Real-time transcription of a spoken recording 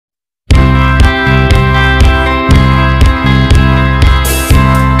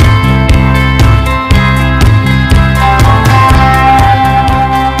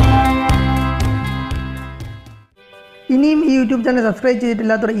YouTube channel subscribe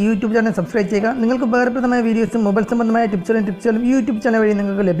ചെയ്തിട്ടില്ലാത്തവർ ഈ YouTube channel subscribe ചെയ്യുക. നിങ്ങൾക്ക് ഉപകാരപ്രദമായ വീഡിയോസും മൊബൈൽ സംബന്ധമായ ടിപ്സുകളും YouTube channel വഴി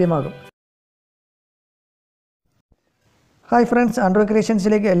നിങ്ങൾക്ക് ലഭ്യമാകും. ഹായ് ഫ്രണ്ട്സ്, ആൻഡ്രോ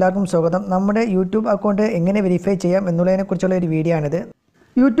ക്രിയേഷൻസിലേക്ക് എല്ലാവർക്കും സ്വാഗതം. നമ്മുടെ യൂട്യൂബ് അക്കൗണ്ട് എങ്ങനെ വെരിഫൈ ചെയ്യാം എന്നുള്ളതിനെക്കുറിച്ചുള്ള ഒരു വീഡിയോ ആണിത്.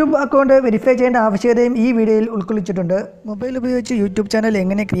 യൂട്യൂബ് അക്കൗണ്ട് വെരിഫൈ ചെയ്യേണ്ട ആവശ്യകതയും ഈ വീഡിയോയിൽ ഉൾക്കൊള്ളിച്ചിട്ടുണ്ട്. മൊബൈൽ ഉപയോഗിച്ച് യൂട്യൂബ് ചാനൽ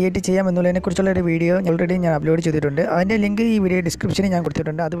എങ്ങനെ ക്രിയേറ്റ് ചെയ്യാം എന്നുള്ളതിനെക്കുറിച്ചുള്ള ഒരു വീഡിയോ ഓൾറെഡി ഞാൻ അപ്ലോഡ് ചെയ്തിട്ടുണ്ട്. അതിൻ്റെ ലിങ്ക് ഈ വീഡിയോ ഡിസ്ക്രിപ്ഷനിൽ ഞാൻ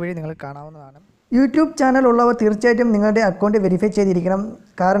കൊടുത്തിട്ടുണ്ട്. അതുവഴി നിങ്ങൾക്ക് കാണാവുന്നതാണ്. യൂട്യൂബ് ചാനൽ ഉള്ളവർ തീർച്ചയായിട്ടും നിങ്ങളുടെ അക്കൗണ്ട് വെരിഫൈ ചെയ്തിരിക്കണം.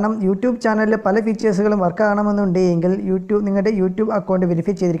 കാരണം യൂട്യൂബ് ചാനലിൽ പല ഫീച്ചേഴ്സുകളും വർക്ക് ആകണമെന്നുണ്ടെങ്കിൽ നിങ്ങളുടെ യൂട്യൂബ് അക്കൗണ്ട്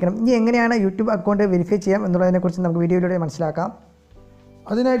വെരിഫൈ ചെയ്തിരിക്കണം. ഇനി എങ്ങനെയാണ് യൂട്യൂബ് അക്കൗണ്ട് വെരിഫൈ ചെയ്യാം എന്നുള്ളതിനെക്കുറിച്ച് നമുക്ക് വീഡിയോയിലൂടെ മനസ്സിലാക്കാം.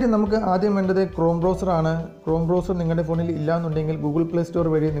 അതിനായിട്ട് നമുക്ക് ആദ്യം വേണ്ടത് ക്രോം ബ്രൗസറാണ്. ക്രോം ബ്രൗസർ നിങ്ങളുടെ ഫോണിൽ ഇല്ലാന്നുണ്ടെങ്കിൽ ഗൂഗിൾ പ്ലേ സ്റ്റോർ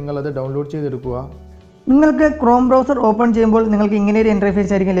വഴി നിങ്ങളത് ഡൗൺലോഡ് ചെയ്തെടുക്കുക. നിങ്ങൾക്ക് ക്രോം ബ്രൗസർ ഓപ്പൺ ചെയ്യുമ്പോൾ നിങ്ങൾക്ക് ഇങ്ങനെയൊരു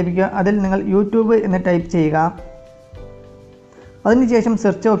ഇൻ്റർഫേസ് ആയിരിക്കും ലഭിക്കുക. അതിൽ നിങ്ങൾ യൂട്യൂബ് എന്ന് ടൈപ്പ് ചെയ്യുക. അതിനുശേഷം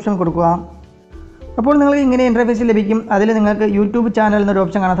സെർച്ച് ഓപ്ഷൻ കൊടുക്കുക. അപ്പോൾ നിങ്ങൾക്ക് ഇങ്ങനെ ഇൻ്റർഫേസ് ലഭിക്കും. അതിൽ നിങ്ങൾക്ക് യൂട്യൂബ് ചാനൽ എന്നൊരു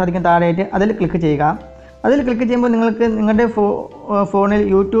ഓപ്ഷൻ കാണാൻ സാധിക്കും താഴെയായിട്ട്. അതിൽ ക്ലിക്ക് ചെയ്യുക. അതിൽ ക്ലിക്ക് ചെയ്യുമ്പോൾ നിങ്ങൾക്ക് നിങ്ങളുടെ ഫോണിൽ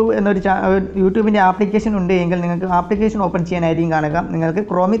യൂട്യൂബിൻ്റെ ആപ്ലിക്കേഷൻ ഉണ്ട് എങ്കിൽ നിങ്ങൾക്ക് ആപ്ലിക്കേഷൻ ഓപ്പൺ ചെയ്യാനായിരിക്കും കാണുക. നിങ്ങൾക്ക്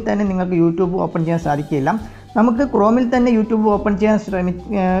ക്രോമിൽ തന്നെ നിങ്ങൾക്ക് യൂട്യൂബ് ഓപ്പൺ ചെയ്യാൻ സാധിക്കില്ല. നമുക്ക് ക്രോമിൽ തന്നെ യൂട്യൂബ്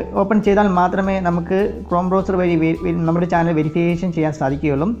ഓപ്പൺ ചെയ്താൽ മാത്രമേ നമുക്ക് ക്രോം ബ്രൗസർ വഴി നമ്മുടെ ചാനൽ വെരിഫിക്കേഷൻ ചെയ്യാൻ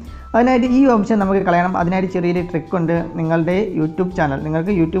സാധിക്കുകയുള്ളൂ. അതിനായിട്ട് ഈ ഓപ്ഷൻ നമുക്ക് കളയണം. അതിനായിട്ട് ചെറിയൊരു ട്രിക്ക് ഉണ്ട്. നിങ്ങളുടെ യൂട്യൂബ് ചാനൽ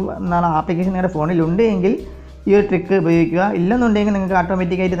നിങ്ങൾക്ക് യൂട്യൂബ് എന്നാണ് ആപ്ലിക്കേഷൻ നിങ്ങളുടെ ഫോണിലുണ്ട് എങ്കിൽ ഈ ഒരു ട്രിക്ക് ഉപയോഗിക്കുക. ഇല്ലെന്നുണ്ടെങ്കിൽ നിങ്ങൾക്ക്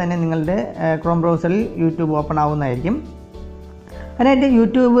ഓട്ടോമാറ്റിക്കായിട്ട് തന്നെ നിങ്ങളുടെ ക്രോം ബ്രൗസറിൽ യൂട്യൂബ് ഓപ്പൺ ആവുന്നതായിരിക്കും. അതിനായിട്ട്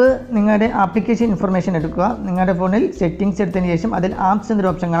യൂട്യൂബ് നിങ്ങളുടെ ആപ്ലിക്കേഷൻ ഇൻഫർമേഷൻ എടുക്കുക. നിങ്ങളുടെ ഫോണിൽ സെറ്റിംഗ്സ് എടുത്തതിന് ശേഷം അതിൽ ആപ്സ് എന്നൊരു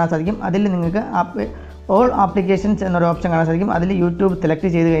ഓപ്ഷൻ കാണാൻ സാധിക്കും. അതിൽ നിങ്ങൾക്ക് ഓൾ ആപ്ലിക്കേഷൻസ് എന്നൊരു ഓപ്ഷൻ കാണാൻ സാധിക്കും. അതിൽ യൂട്യൂബ് സെലക്ട്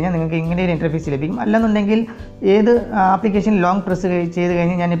ചെയ്ത് കഴിഞ്ഞാൽ നിങ്ങൾക്ക് ഇങ്ങനെ ഒരു ഇൻ്റർഫേസ് ലഭിക്കും. അല്ലെന്നുണ്ടെങ്കിൽ ഏത് ആപ്ലിക്കേഷൻ ലോങ് പ്രസ് ചെയ്ത്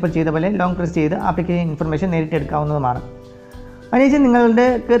കഴിഞ്ഞാൽ ഞാനിപ്പോൾ ചെയ്ത പോലെ ലോങ് പ്രസ് ചെയ്ത് ആപ്ലിക്കേഷൻ ഇൻഫർമേഷൻ നേരിട്ട് എടുക്കാവുന്നതുമാണ്. അതിനുശേഷം നിങ്ങളുടെ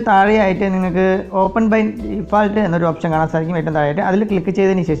താഴെയായിട്ട് നിങ്ങൾക്ക് ഓപ്പൺ ബൈ ഡിഫാൾട്ട് എന്നൊരു ഓപ്ഷൻ കാണാൻ സാധിക്കും. ഏറ്റവും താഴെയായിട്ട് അതിൽ ക്ലിക്ക്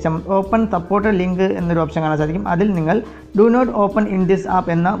ചെയ്തതിന് ശേഷം ഓപ്പൺ സപ്പോർട്ടഡ് ലിങ്ക് എന്നൊരു ഓപ്ഷൻ കാണാൻ സാധിക്കും. അതിൽ നിങ്ങൾ do not open in this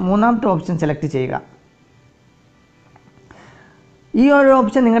app എന്ന മൂന്നാമത്തെ ഓപ്ഷൻ സെലക്ട് ചെയ്യുക. ഈ ഒരു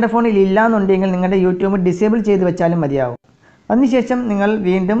ഓപ്ഷൻ നിങ്ങളുടെ ഫോണിൽ ഇല്ലയെന്നുണ്ടെങ്കിൽ നിങ്ങളുടെ യൂട്യൂബ് ഡിസേബിൾ ചെയ്ത് വെച്ചാലും മതിയാവും. അതിനുശേഷം നിങ്ങൾ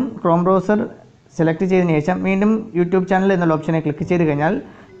വീണ്ടും ക്രോം ബ്രൗസർ സെലക്ട് ചെയ്തതിന് ശേഷം വീണ്ടും യൂട്യൂബ് ചാനൽ എന്നുള്ള ഓപ്ഷനെ ക്ലിക്ക് ചെയ്ത് കഴിഞ്ഞാൽ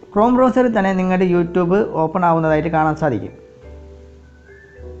ക്രോം ബ്രൗസറിൽ തന്നെ നിങ്ങളുടെ യൂട്യൂബ് ഓപ്പൺ ആവുന്നതായിട്ട് കാണാൻ സാധിക്കും.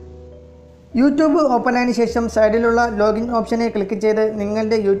 യൂട്യൂബ് ഓപ്പൺ ആയതിനു ശേഷം സൈഡിലുള്ള ലോഗിൻ ഓപ്ഷനെ ക്ലിക്ക് ചെയ്ത്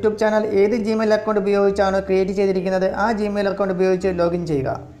നിങ്ങളുടെ യൂട്യൂബ് ചാനൽ ഏത് ജിമെയിൽ അക്കൗണ്ട് ഉപയോഗിച്ചാണോ ക്രിയേറ്റ് ചെയ്തിരിക്കുന്നത് ആ ജിമെയിൽ അക്കൗണ്ട് ഉപയോഗിച്ച് ലോഗിൻ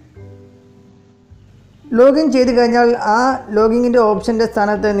ചെയ്യുക. ലോഗിൻ ചെയ്ത് കഴിഞ്ഞാൽ ആ ലോഗിങ്ങിൻ്റെ ഓപ്ഷൻ്റെ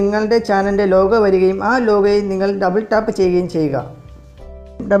സ്ഥാനത്ത് നിങ്ങളുടെ ചാനലിൻ്റെ ലോഗോ വരികയും ആ ലോഗോയിൽ നിങ്ങൾ ഡബിൾ ടാപ്പ് ചെയ്യുകയും ചെയ്യുക.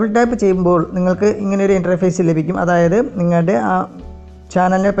 ഡബിൾ ടാപ്പ് ചെയ്യുമ്പോൾ നിങ്ങൾക്ക് ഇങ്ങനെയൊരു ഇൻ്റർഫേസ് ലഭിക്കും. അതായത് നിങ്ങളുടെ ആ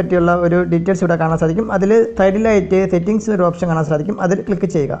ചാനലിനെ പറ്റിയുള്ള ഒരു ഡീറ്റെയിൽസ് ഇവിടെ കാണാൻ സാധിക്കും. അതിൽ സൈഡിലായിട്ട് സെറ്റിംഗ്സ് ഒരു ഓപ്ഷൻ കാണാൻ സാധിക്കും. അതിൽ ക്ലിക്ക്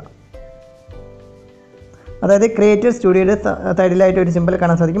ചെയ്യുക. അതായത് ക്രിയേറ്റർ സ്റ്റുഡിയോയുടെ സൈഡിലായിട്ട് ഒരു സിമ്പിൾ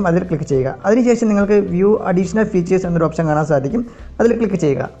കാണാൻ സാധിക്കും. അതിൽ ക്ലിക്ക് ചെയ്യുക. അതിനുശേഷം നിങ്ങൾക്ക് വ്യൂ അഡീഷണൽ ഫീച്ചേഴ്സ് എന്നൊരു ഓപ്ഷൻ കാണാൻ സാധിക്കും. അതിൽ ക്ലിക്ക്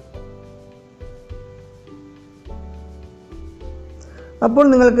ചെയ്യുക. അപ്പോൾ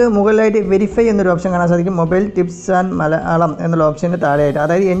നിങ്ങൾക്ക് മുകളിലായിട്ട് വെരിഫൈ എന്നൊരു ഓപ്ഷൻ കാണാൻ സാധിക്കും. മൊബൈൽ ടിപ്സ് ആൻഡ് മലയാളം എന്നുള്ള ഓപ്ഷൻ്റെ താഴെയായിട്ട്.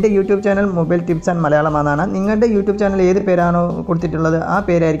 അതായത് എൻ്റെ YouTube channel mobile tips and Malayalam എന്നാണ്. നിങ്ങളുടെ യൂട്യൂബ് ചാനൽ ഏത് പേരാണോ കൊടുത്തിട്ടുള്ളത് ആ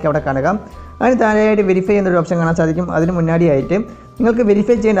പേരായിരിക്കും അവിടെ കാണുക. അതിന് താഴെയായിട്ട് വെരിഫൈ എന്നൊരു ഓപ്ഷൻ കാണാൻ സാധിക്കും. അതിന് മുന്നാടിയായിട്ട് നിങ്ങൾക്ക്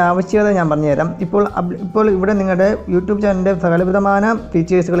വെരിഫൈ ചെയ്യേണ്ട ആവശ്യകത ഞാൻ പറഞ്ഞുതരാം. ഇപ്പോൾ ഇവിടെ നിങ്ങളുടെ യൂട്യൂബ് ചാനലിൻ്റെ സകലവിധമായ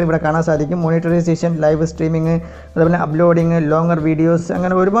ഫീച്ചേഴ്സുകൾ ഇവിടെ കാണാൻ സാധിക്കും. മോണിറ്ററൈസേഷൻ, ലൈവ് സ്ട്രീമിംഗ്, അതുപോലെ അപ്ലോഡിങ്, ലോങ്ങർ വീഡിയോസ്,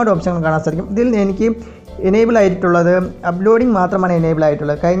 അങ്ങനെ ഒരുപാട് ഓപ്ഷനുകൾ കാണാൻ സാധിക്കും. ഇതിൽ എനിക്ക് എനേബിൾ ആയിട്ടുള്ളത് അപ്ലോഡിങ് മാത്രമാണ് എനേബിൾ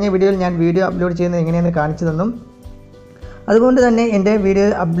ആയിട്ടുള്ളത്. കഴിഞ്ഞ വീഡിയോയിൽ ഞാൻ വീഡിയോ അപ്ലോഡ് ചെയ്യുന്നത് എങ്ങനെയെന്ന് കാണിച്ചു തന്നു. അതുകൊണ്ട് തന്നെ എൻ്റെ വീഡിയോ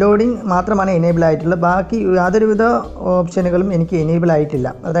അപ്ലോഡിങ് മാത്രമാണ് എനേബിൾ ആയിട്ടുള്ളത്. ബാക്കി യാതൊരുവിധ ഓപ്ഷനുകളും എനിക്ക് എനേബിൾ ആയിട്ടില്ല.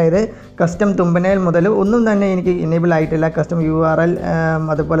 അതായത് കസ്റ്റം തുമ്പനയിൽ മുതൽ ഒന്നും തന്നെ എനിക്ക് എനേബിൾ ആയിട്ടില്ല. കസ്റ്റം URL,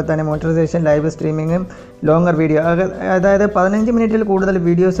 അതുപോലെ തന്നെ monetisation, live streaming, longer video, അതായത് 15 മിനിറ്റിൽ കൂടുതൽ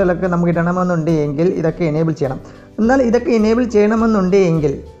വീഡിയോസുകളൊക്കെ നമുക്ക് ഇടണമെന്നുണ്ടെങ്കിൽ ഇതൊക്കെ എനേബിൾ ചെയ്യണം. എന്നാൽ ഇതൊക്കെ എനേബിൾ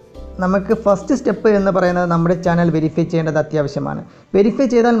ചെയ്യണമെന്നുണ്ടെങ്കിൽ നമുക്ക് ഫസ്റ്റ് സ്റ്റെപ്പ് എന്ന് പറയുന്നത് നമ്മുടെ ചാനൽ വെരിഫൈ ചെയ്യേണ്ടത് അത്യാവശ്യമാണ്. വെരിഫൈ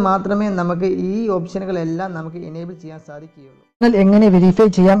ചെയ്താൽ മാത്രമേ നമുക്ക് ഈ ഓപ്ഷനുകളെല്ലാം നമുക്ക് എനേബിൾ ചെയ്യാൻ സാധിക്കുകയുള്ളൂ. എന്നാൽ എങ്ങനെ വെരിഫൈ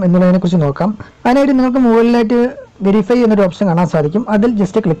ചെയ്യാം എന്നുള്ളതിനെക്കുറിച്ച് നോക്കാം. അതിനായിട്ട് നിങ്ങൾക്ക് മുകളിലായിട്ട് വെരിഫൈ എന്നൊരു ഓപ്ഷൻ കാണാൻ സാധിക്കും. അതിൽ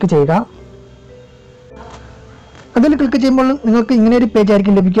ജസ്റ്റ് ക്ലിക്ക് ചെയ്യുക. അതിൽ ക്ലിക്ക് ചെയ്യുമ്പോൾ നിങ്ങൾക്ക് ഇങ്ങനെ ഒരു പേജ്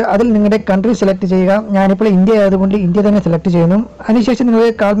ആയിരിക്കും ലഭിക്കുക. അതിൽ നിങ്ങളുടെ കൺട്രി സെലക്ട് ചെയ്യുക. ഞാനിപ്പോൾ ഇന്ത്യ ആയതുകൊണ്ട് ഇന്ത്യ തന്നെ സെലക്ട് ചെയ്യുന്നു. അതിനുശേഷം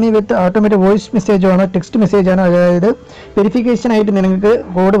നിങ്ങൾക്ക് call me with automatic voice message ആണോ ടെക്സ്റ്റ് മെസ്സേജ് ആണോ, അതായത് വെരിഫിക്കേഷൻ ആയിട്ട് നിങ്ങൾക്ക്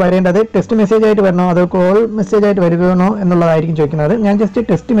കോഡ് വരേണ്ടത് ടെക്സ്റ്റ് മെസ്സേജ് ആയിട്ട് വരണോ അതോ കോൾ മെസ്സേജ് ആയിട്ട് വരികയാണോ എന്നുള്ളതായിരിക്കും ചോദിക്കുന്നത്. ഞാൻ ജസ്റ്റ്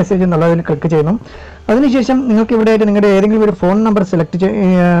ടെക്സ്റ്റ് മെസ്സേജ് എന്നുള്ളതിൽ ക്ലിക്ക് ചെയ്യുന്നു. അതിനുശേഷം നിങ്ങൾക്ക് ഇവിടെ ആയിട്ട് നിങ്ങളുടെ ഏതെങ്കിലും ഒരു ഫോൺ നമ്പർ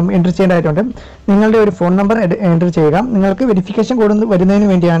എൻ്റർ ചെയ്യേണ്ടതായിട്ടുണ്ട്. നിങ്ങളുടെ ഒരു ഫോൺ നമ്പർ എൻ്റർ ചെയ്യുക. നിങ്ങൾക്ക് വെരിഫിക്കേഷൻ കോഡ് വരുന്നതിന്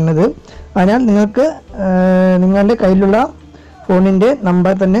വേണ്ടിയാണിത്. അതിനാൽ നിങ്ങൾക്ക് നിങ്ങളുടെ കയ്യിലുള്ള ഫോണിൻ്റെ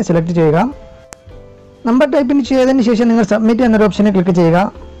നമ്പർ തന്നെ സെലക്ട് ചെയ്യുക. നമ്പർ ടൈപ്പിന് ചെയ്തതിന് ശേഷം നിങ്ങൾ സബ്മിറ്റ് എന്നൊരു ഓപ്ഷനിൽ ക്ലിക്ക് ചെയ്യുക.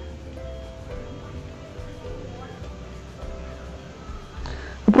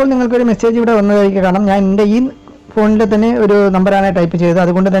 അപ്പോൾ നിങ്ങൾക്കൊരു മെസ്സേജ് ഇവിടെ വന്നതായിരിക്കും. കാരണം ഞാൻ എൻ്റെ ഈ ഫോണിൽ തന്നെ ഒരു നമ്പറാണ് ടൈപ്പ് ചെയ്തത്,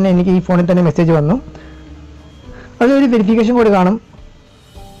 അതുകൊണ്ട് തന്നെ എനിക്ക് ഈ ഫോണിൽ തന്നെ മെസ്സേജ് വന്നു. അതിലൊരു വെരിഫിക്കേഷൻ കോഡ് കാണും.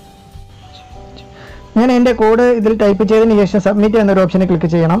 ഞാൻ എൻ്റെ കോഡ് ഇതിൽ ടൈപ്പ് ചെയ്തതിന് ശേഷം സബ്മിറ്റ് എന്നൊരു ഓപ്ഷനിൽ ക്ലിക്ക്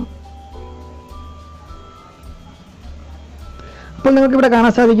ചെയ്യണം. അപ്പോൾ നിങ്ങൾക്ക് ഇവിടെ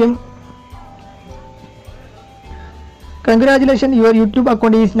കാണാൻ സാധിക്കും, congratulation your YouTube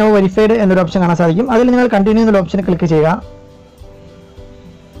account is now verified എന്നൊരു ഓപ്ഷൻ കാണാൻ സാധിക്കും. അതിൽ നിങ്ങൾ കണ്ടിന്യൂ എന്നുള്ള ഓപ്ഷനിൽ ക്ലിക്ക് ചെയ്യുക.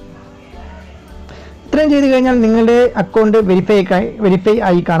 ഇത്രയും ചെയ്ത് കഴിഞ്ഞാൽ നിങ്ങളുടെ അക്കൗണ്ട് വെരിഫൈ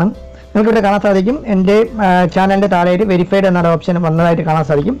ആയി കാണും. നിങ്ങൾക്കിവിടെ കാണാൻ സാധിക്കും എൻ്റെ ചാനലിൻ്റെ താഴെയായിട്ട് വെരിഫൈഡ് എന്നൊരു ഓപ്ഷൻ വന്നതായിട്ട് കാണാൻ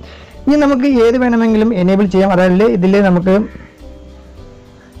സാധിക്കും. ഇനി നമുക്ക് ഏത് വേണമെങ്കിലും എനേബിൾ ചെയ്യാം. അതായത് ഇതിൽ നമുക്ക്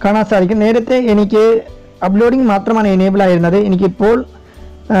കാണാൻ സാധിക്കും, നേരത്തെ എനിക്ക് അപ്ലോഡിങ് മാത്രമാണ് എനേബിൾ ആയിരുന്നത്. എനിക്കിപ്പോൾ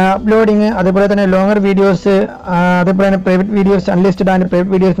അപ്ലോഡിങ്, അതുപോലെ തന്നെ ലോങ്ങർ വീഡിയോസ്, അതുപോലെ തന്നെ private videos, unlisted and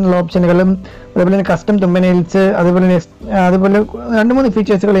private videos എന്നുള്ള ഓപ്ഷനുകളും, അതുപോലെ തന്നെ കസ്റ്റം തുമ്പനെയിൽസ്, അതുപോലെ 2-3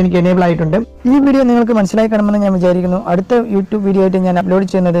 ഫീച്ചേഴ്സുകൾ എനിക്ക് എനേബിൾ ആയിട്ടുണ്ട്. ഈ വീഡിയോ നിങ്ങൾക്ക് മനസ്സിലായി കാണുമെന്ന് ഞാൻ വിചാരിക്കുന്നു. അടുത്ത യൂട്യൂബ് വീഡിയോ ആയിട്ട് ഞാൻ അപ്ലോഡ്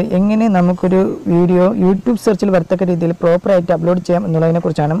ചെയ്യുന്നത് എങ്ങനെ നമുക്കൊരു വീഡിയോ യൂട്യൂബ് സെർച്ചിൽ വരത്തക്ക രീതിയിൽ പ്രോപ്പറായിട്ട് അപ്ലോഡ് ചെയ്യാം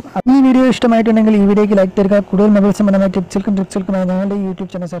എന്നുള്ളതിനെക്കുറിച്ചാണ്. ഈ വീഡിയോ ഇഷ്ടമായിട്ടുണ്ടെങ്കിൽ ഈ വീഡിയോയ്ക്ക് ലൈക്ക് തരിക. കൂടുതൽ മൊബൈൽ സംബന്ധമായ ടിപ്സുകൾക്കും ട്രിക്സുകൾക്കുമായി ഞങ്ങളുടെ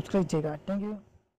യൂട്യൂബ് ചാനൽ സബ്സ്ക്രൈബ് ചെയ്യുക. Thank you.